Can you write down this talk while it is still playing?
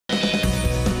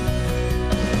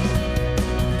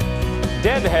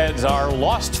Deadheads are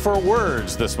lost for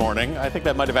words this morning. I think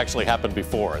that might have actually happened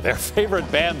before. Their favorite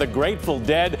band, the Grateful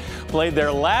Dead, played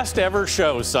their last ever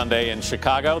show Sunday in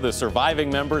Chicago. The surviving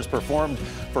members performed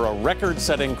for a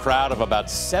record-setting crowd of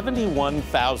about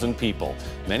 71,000 people.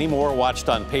 Many more watched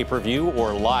on pay-per-view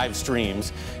or live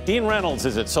streams. Dean Reynolds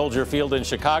is at Soldier Field in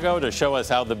Chicago to show us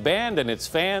how the band and its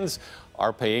fans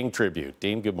are paying tribute.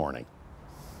 Dean, good morning.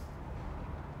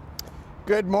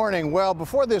 Good morning. Well,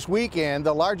 before this weekend,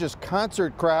 the largest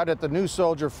concert crowd at the new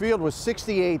Soldier Field was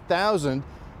 68,000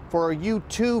 for a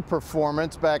U2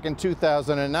 performance back in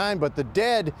 2009, but the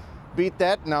Dead beat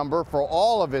that number for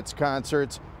all of its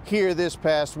concerts here this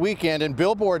past weekend. And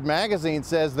Billboard magazine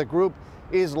says the group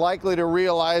is likely to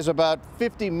realize about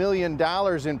 $50 million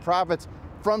in profits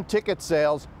from ticket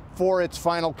sales for its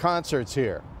final concerts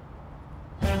here.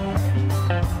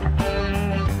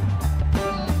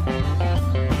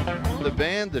 The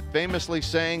band that famously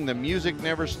sang "The Music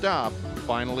Never Stopped"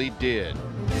 finally did.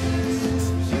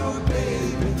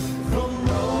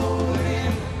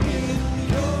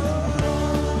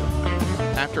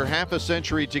 After half a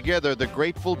century together, the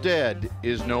Grateful Dead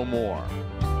is no more.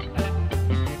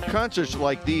 Concerts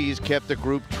like these kept the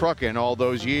group trucking all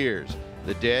those years.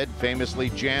 The Dead famously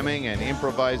jamming and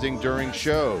improvising during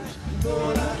shows.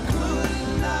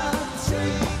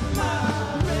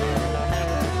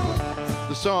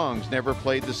 The songs never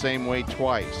played the same way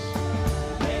twice.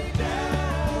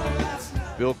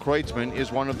 Bill Kreutzmann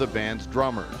is one of the band's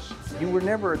drummers. You were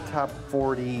never a top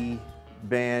 40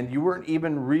 band. You weren't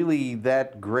even really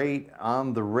that great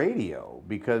on the radio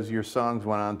because your songs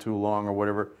went on too long or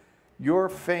whatever. Your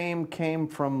fame came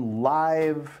from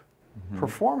live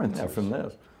performances. Yeah, from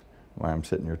this. Why I'm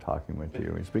sitting here talking with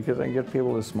you is because I get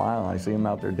people to smile. I see them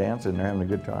out there dancing. They're having a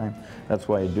good time. That's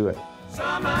why I do it.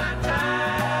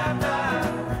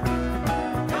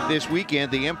 This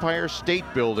weekend, the Empire State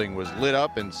Building was lit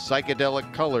up in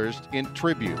psychedelic colors in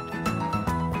tribute.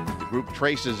 The group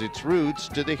traces its roots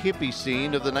to the hippie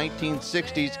scene of the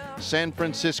 1960s San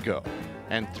Francisco,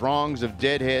 and throngs of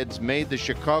Deadheads made the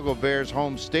Chicago Bears'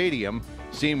 home stadium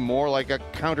seem more like a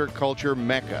counterculture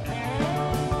mecca.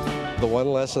 The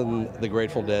one lesson the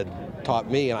Grateful Dead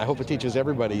taught me, and I hope it teaches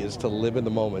everybody, is to live in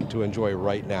the moment, to enjoy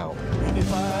right now.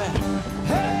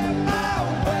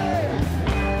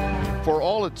 For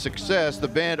all its success, the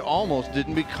band almost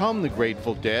didn't become the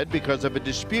Grateful Dead because of a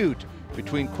dispute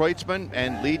between Kreutzmann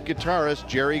and lead guitarist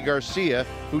Jerry Garcia,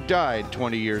 who died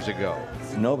 20 years ago.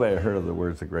 Nobody heard of the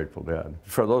words "the Grateful Dead."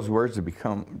 For those words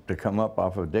to come up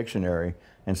off of a dictionary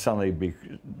and suddenly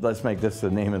let's make this the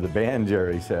name of the band,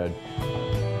 Jerry said,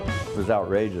 it was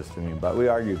outrageous to me. But we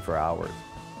argued for hours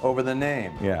Over the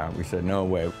name? Yeah, we said no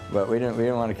way. But we didn't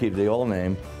want to keep the old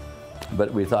name.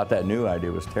 But we thought that new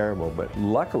idea was terrible. But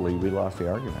luckily, we lost the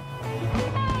argument.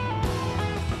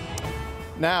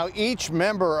 Now, each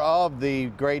member of the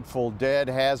Grateful Dead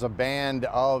has a band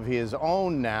of his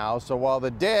own now, so while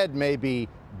the Dead may be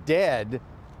dead,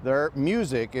 their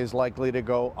music is likely to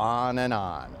go on and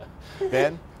on.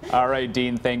 Ben? All right,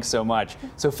 Dean, thanks so much.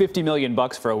 So $50 million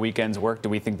for a weekend's work. Do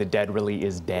we think the Dead really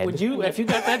is dead? Would you, if you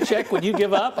got that check, would you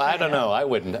give up? I don't know. I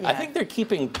wouldn't. Yeah. I think they're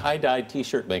keeping tie-dye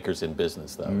T-shirt makers in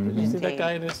business, though. Did you see that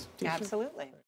guy in his T-shirt? Absolutely.